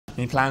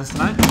Any plans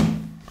tonight?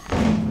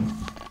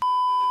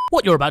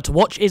 What you're about to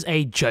watch is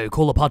a joke.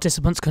 All the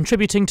participants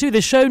contributing to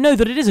this show know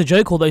that it is a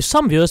joke, although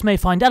some viewers may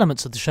find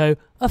elements of the show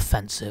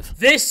offensive.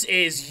 This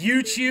is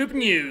YouTube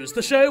News,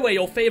 the show where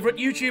your favourite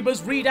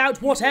YouTubers read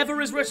out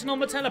whatever is written on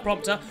the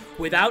teleprompter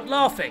without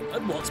laughing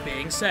at what's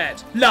being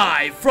said.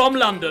 Live from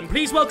London,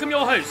 please welcome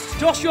your hosts,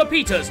 Joshua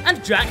Pieters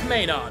and Jack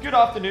Maynard. Good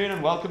afternoon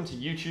and welcome to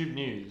YouTube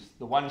News,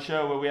 the one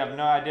show where we have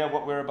no idea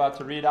what we're about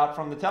to read out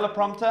from the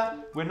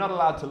teleprompter, we're not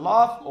allowed to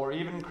laugh or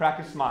even crack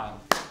a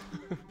smile.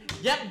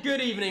 Yep, good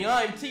evening.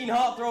 I'm teen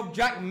heartthrob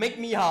Jack Make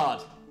Me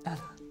Hard.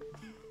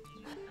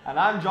 And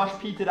I'm Josh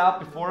Petered out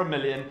before a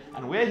million,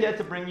 and we're here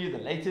to bring you the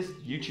latest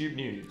YouTube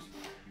news.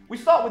 We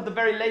start with the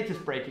very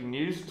latest breaking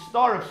news.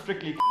 Star of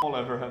Strictly all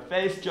over her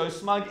face, Joe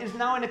Smug is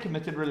now in a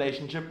committed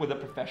relationship with a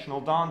professional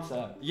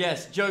dancer.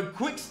 Yes, Joe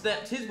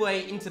quick-stepped his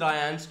way into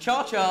Diane's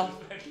cha-cha,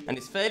 and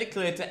it's fairly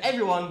clear to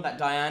everyone that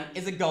Diane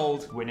is a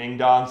gold Winning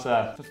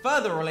dancer. For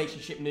further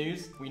relationship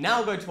news, we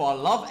now go to our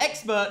love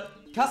expert.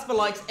 Casper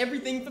likes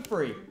everything for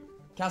free.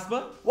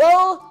 Casper?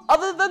 Well,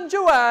 other than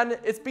Joanne,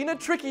 it's been a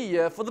tricky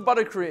year for the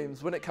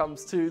buttercreams when it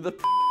comes to the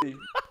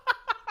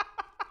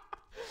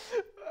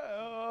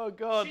Oh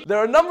god. There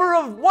are a number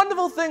of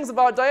wonderful things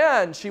about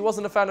Diane. She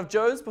wasn't a fan of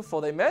Joe's before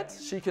they met.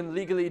 She can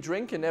legally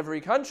drink in every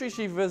country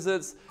she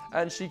visits,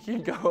 and she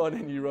can go on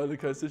any roller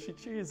coaster she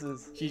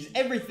chooses. She's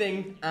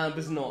everything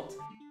Amber's not.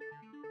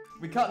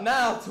 We cut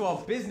now to our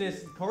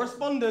business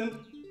correspondent,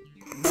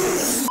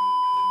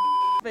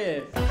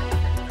 Fifth.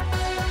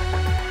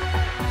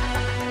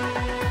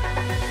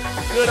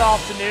 Good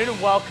afternoon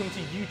and welcome to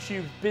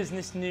YouTube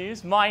Business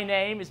News. My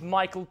name is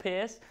Michael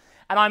Pierce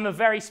and I'm a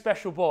very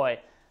special boy.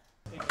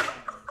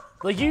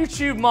 The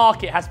YouTube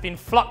market has been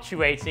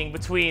fluctuating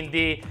between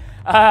the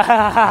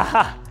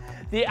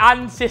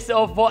antithesis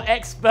of what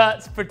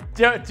experts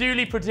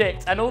duly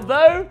predict, and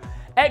although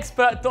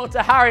expert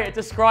Dr. Harriet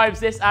describes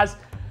this as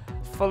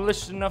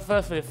foolish enough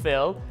to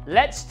fulfill,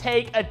 let's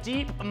take a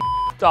deep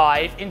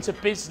dive into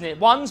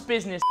one's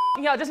business.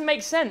 Yeah, it doesn't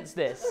make sense,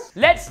 this.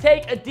 Let's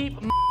take a deep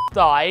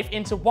dive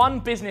into one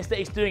business that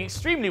is doing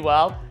extremely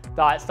well.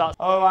 Diet starts.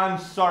 Oh, I'm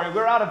sorry,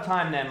 we're out of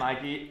time there,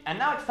 Mikey. And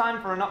now it's time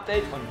for an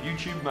update on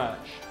YouTube merch.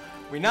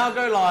 We now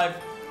go live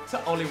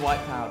to Ollie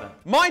White Powder.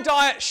 My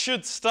diet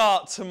should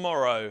start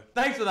tomorrow.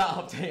 Thanks for that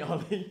update,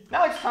 Ollie.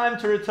 Now it's time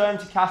to return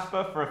to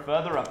Casper for a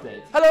further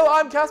update. Hello,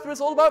 I'm Casper.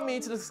 It's all about me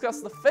to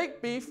discuss the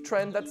fake beef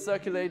trend that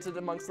circulated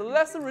amongst the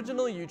less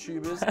original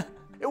YouTubers.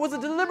 It was a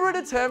deliberate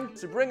attempt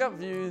to bring up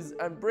views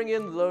and bring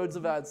in loads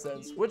of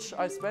AdSense, which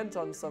I spent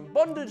on some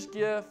bondage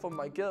gear for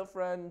my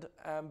girlfriend,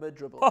 Amber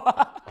Dribble.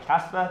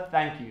 Casper,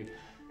 thank you.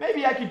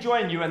 Maybe I could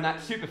join you and that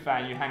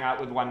superfan you hang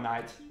out with one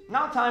night.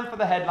 Now time for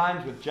the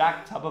headlines with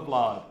Jack Tub of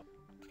Lard.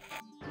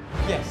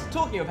 Yes,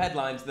 talking of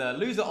headlines, the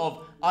loser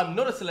of I'm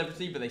Not a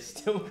Celebrity But They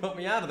Still Got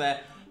Me Out of There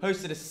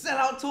hosted a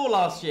sellout tour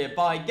last year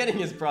by getting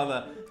his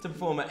brother to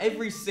perform at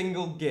every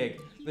single gig.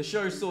 The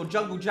show saw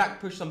Jungle Jack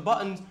push some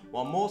buttons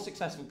while more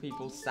successful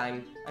people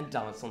sang and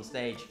danced on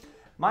stage.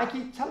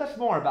 Mikey, tell us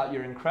more about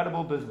your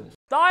incredible business.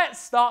 Diet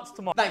starts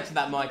tomorrow. Thanks for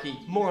that, Mikey.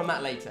 More on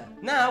that later.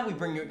 Now we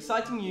bring you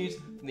exciting news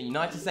from the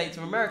United States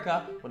of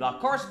America with our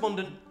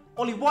correspondent,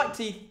 Ollie White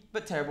Teeth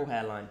but terrible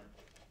hairline.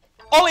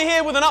 Ollie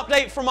here with an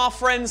update from our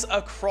friends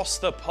across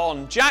the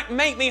pond. Jack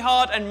Make Me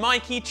Hard and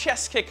Mikey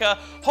Chess Kicker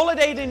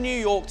holidayed in New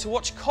York to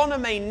watch Connor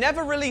May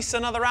never release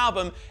another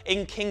album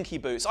in kinky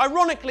boots.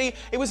 Ironically,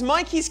 it was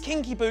Mikey's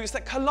kinky boots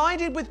that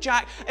collided with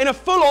Jack in a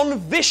full-on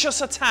vicious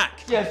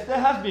attack. Yes,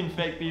 there has been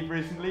fake beef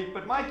recently,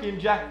 but Mikey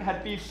and Jack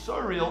had beef so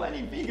real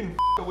any vegan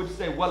would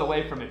stay well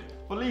away from it.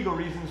 For legal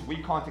reasons, we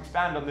can't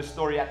expand on this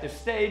story at this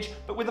stage,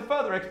 but with a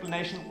further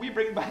explanation, we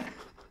bring back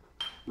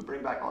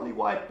Ollie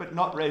White, but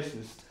not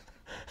racist.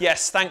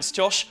 Yes, thanks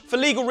Josh. For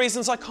legal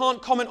reasons, I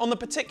can't comment on the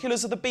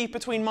particulars of the beef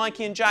between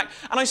Mikey and Jack,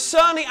 and I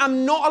certainly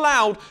am not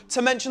allowed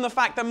to mention the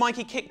fact that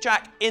Mikey kicked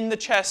Jack in the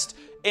chest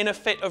in a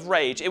fit of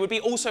rage. It would be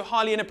also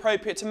highly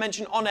inappropriate to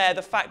mention on air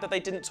the fact that they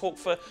didn't talk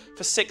for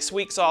 6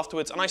 weeks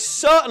afterwards, and I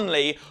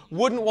certainly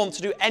wouldn't want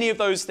to do any of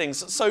those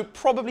things, so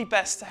probably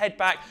best to head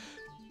back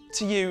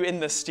to you in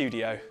the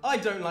studio. I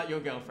don't like your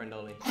girlfriend,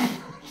 Ollie.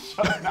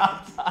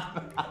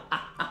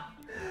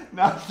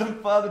 Now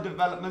some further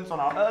developments on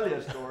our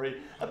earlier story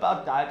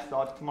about Diet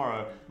Starts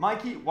Tomorrow.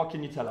 Mikey, what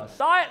can you tell us?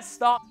 Diet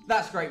starts.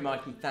 That's great,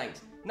 Mikey,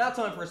 thanks. Now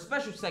time for a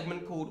special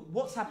segment called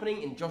What's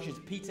Happening in Josh's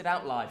Petered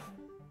Out Life.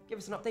 Give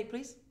us an update,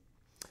 please.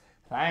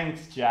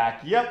 Thanks,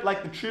 Jack. Yep,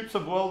 like the troops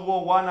of World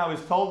War I, I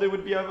was told it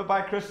would be over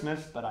by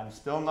Christmas, but I'm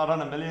still not on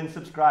 1 million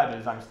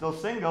subscribers. I'm still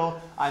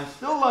single, I'm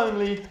still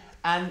lonely,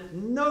 and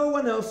no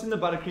one else in the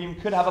buttercream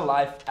could have a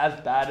life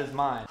as bad as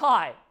mine.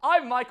 Hi,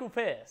 I'm Michael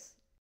Pierce.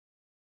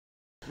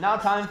 Now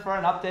time for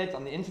an update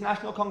on the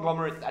international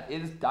conglomerate that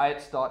is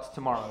Diet Starts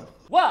Tomorrow.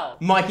 Well,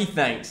 Mikey,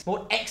 thanks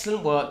for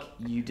excellent work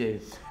you do.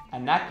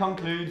 And that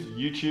concludes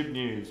YouTube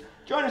News.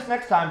 Join us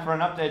next time for an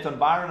update on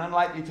Byron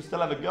unlikely to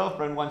still have a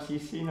girlfriend once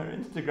he's seen her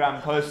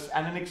Instagram posts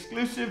and an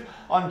exclusive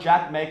on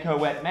Jack Make Her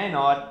Wet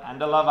Maynard and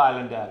a Love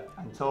Islander.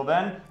 Until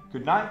then,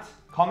 good night,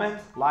 comment,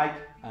 like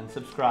and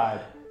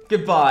subscribe.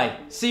 goodbye.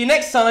 See you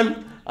next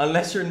time,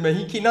 unless you're in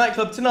Mahiki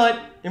nightclub tonight,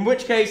 in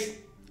which case,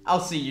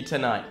 I'll see you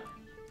tonight.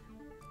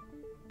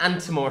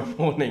 And tomorrow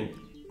morning.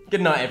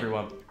 Good night,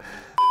 everyone.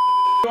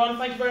 Everyone,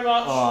 thank you very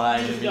much. Oh, that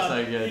is going to be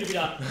so good. You'll be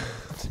done.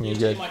 You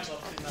good?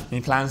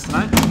 Any plans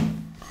tonight?